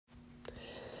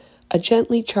A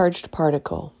gently charged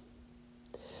particle.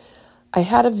 I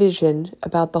had a vision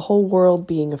about the whole world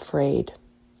being afraid,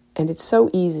 and it's so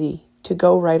easy to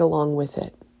go right along with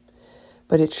it,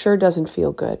 but it sure doesn't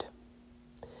feel good.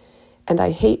 And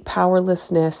I hate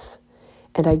powerlessness,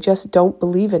 and I just don't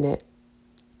believe in it.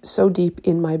 So deep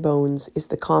in my bones is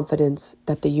the confidence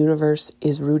that the universe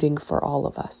is rooting for all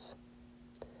of us.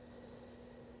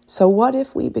 So what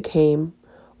if we became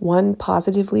one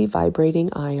positively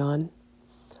vibrating ion,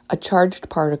 a charged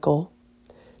particle,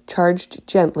 charged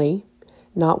gently,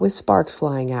 not with sparks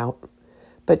flying out,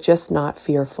 but just not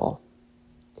fearful.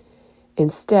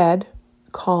 Instead,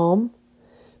 calm,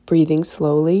 breathing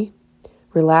slowly,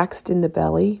 relaxed in the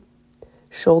belly,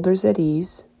 shoulders at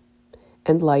ease,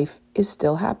 and life is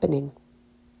still happening.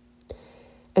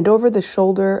 And over the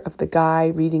shoulder of the guy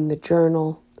reading the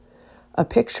journal, a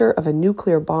picture of a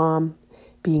nuclear bomb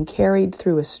being carried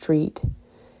through a street,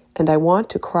 and I want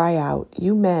to cry out,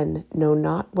 "You men know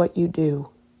not what you do."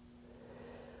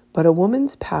 But a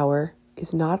woman's power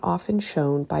is not often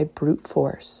shown by brute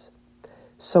force.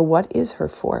 So what is her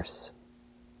force?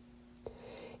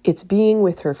 It's being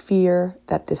with her fear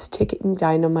that this ticking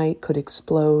dynamite could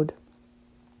explode,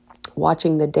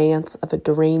 watching the dance of a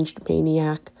deranged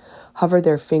maniac hover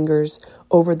their fingers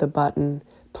over the button,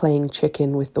 playing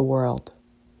chicken with the world.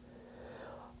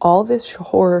 All this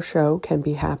horror show can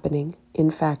be happening,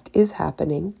 in fact is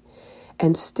happening,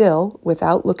 and still,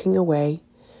 without looking away,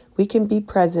 we can be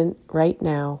present right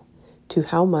now to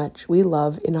how much we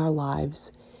love in our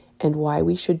lives and why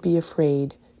we should be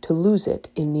afraid to lose it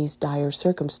in these dire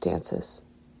circumstances.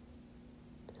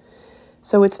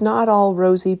 So it's not all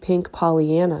rosy pink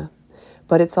Pollyanna,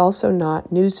 but it's also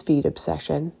not newsfeed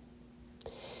obsession.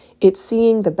 It's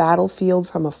seeing the battlefield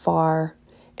from afar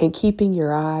and keeping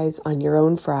your eyes on your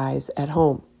own fries at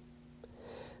home.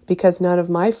 Because none of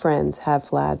my friends have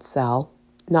Vlad's cell,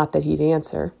 not that he'd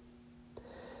answer.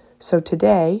 So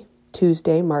today,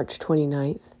 Tuesday, March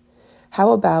 29th,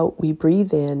 how about we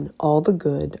breathe in all the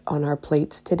good on our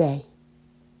plates today?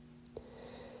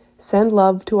 Send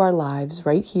love to our lives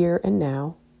right here and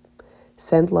now.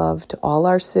 Send love to all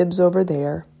our sibs over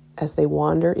there as they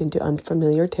wander into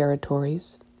unfamiliar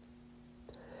territories.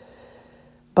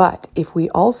 But if we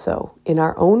also, in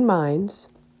our own minds,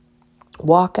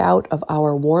 walk out of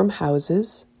our warm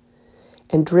houses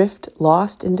and drift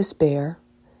lost in despair,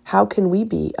 how can we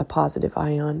be a positive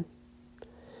ion?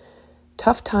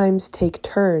 Tough times take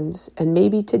turns, and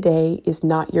maybe today is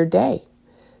not your day.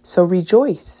 So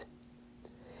rejoice.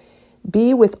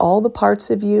 Be with all the parts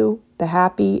of you, the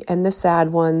happy and the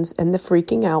sad ones and the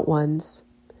freaking out ones.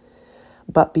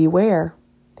 But beware,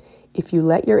 if you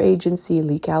let your agency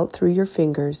leak out through your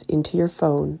fingers into your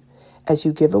phone as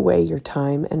you give away your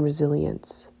time and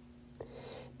resilience.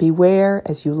 Beware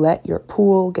as you let your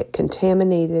pool get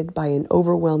contaminated by an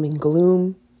overwhelming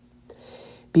gloom.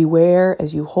 Beware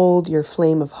as you hold your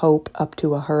flame of hope up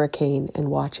to a hurricane and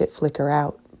watch it flicker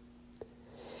out.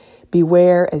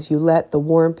 Beware as you let the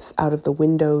warmth out of the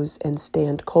windows and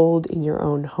stand cold in your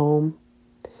own home.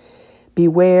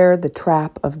 Beware the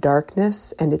trap of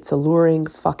darkness and its alluring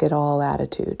fuck-it-all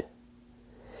attitude.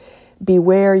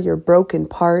 Beware your broken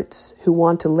parts who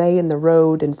want to lay in the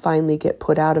road and finally get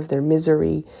put out of their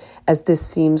misery, as this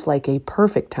seems like a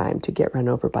perfect time to get run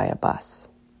over by a bus.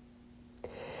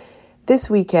 This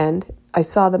weekend, I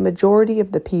saw the majority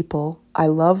of the people I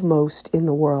love most in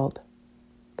the world.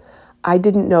 I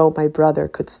didn't know my brother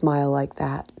could smile like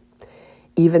that.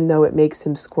 Even though it makes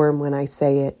him squirm when I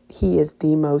say it, he is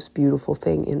the most beautiful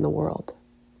thing in the world.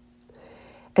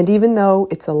 And even though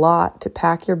it's a lot to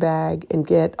pack your bag and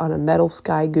get on a metal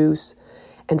sky goose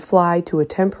and fly to a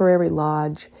temporary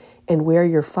lodge and wear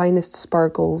your finest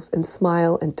sparkles and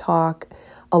smile and talk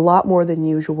a lot more than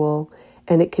usual,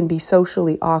 and it can be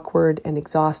socially awkward and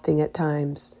exhausting at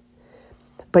times.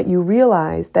 But you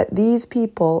realize that these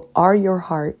people are your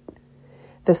heart,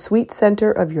 the sweet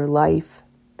center of your life,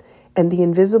 and the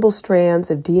invisible strands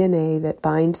of DNA that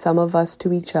bind some of us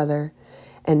to each other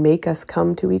and make us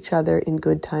come to each other in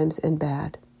good times and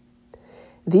bad.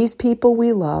 These people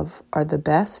we love are the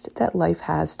best that life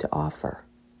has to offer.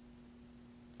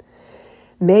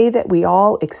 May that we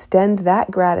all extend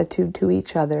that gratitude to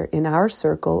each other in our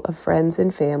circle of friends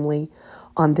and family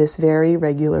on this very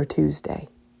regular Tuesday.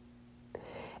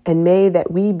 And may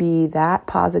that we be that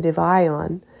positive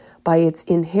ion by its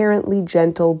inherently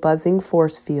gentle buzzing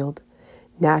force field,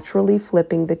 naturally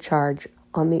flipping the charge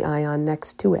on the ion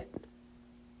next to it.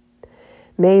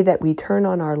 May that we turn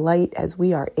on our light as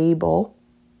we are able,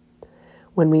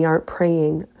 when we aren't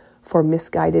praying for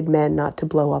misguided men not to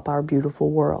blow up our beautiful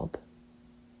world.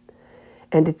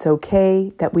 And it's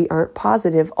okay that we aren't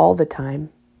positive all the time,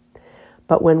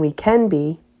 But when we can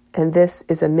be, and this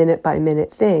is a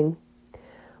minute-by-minute thing,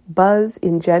 buzz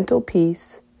in gentle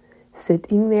peace,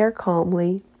 sitting there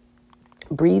calmly,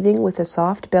 breathing with a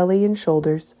soft belly and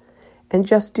shoulders, and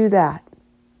just do that.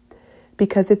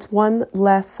 Because it's one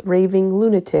less raving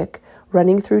lunatic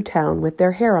running through town with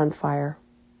their hair on fire.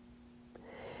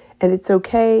 And it's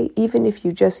okay even if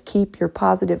you just keep your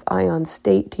positive ion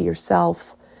state to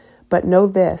yourself, but know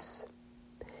this,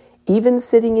 even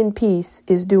sitting in peace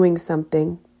is doing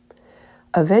something.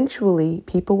 Eventually,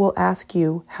 people will ask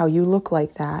you how you look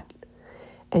like that,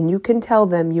 and you can tell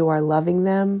them you are loving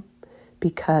them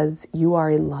because you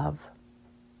are in love.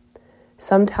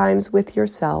 Sometimes with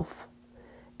yourself,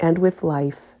 and with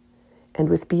life, and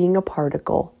with being a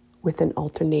particle with an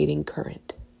alternating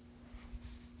current.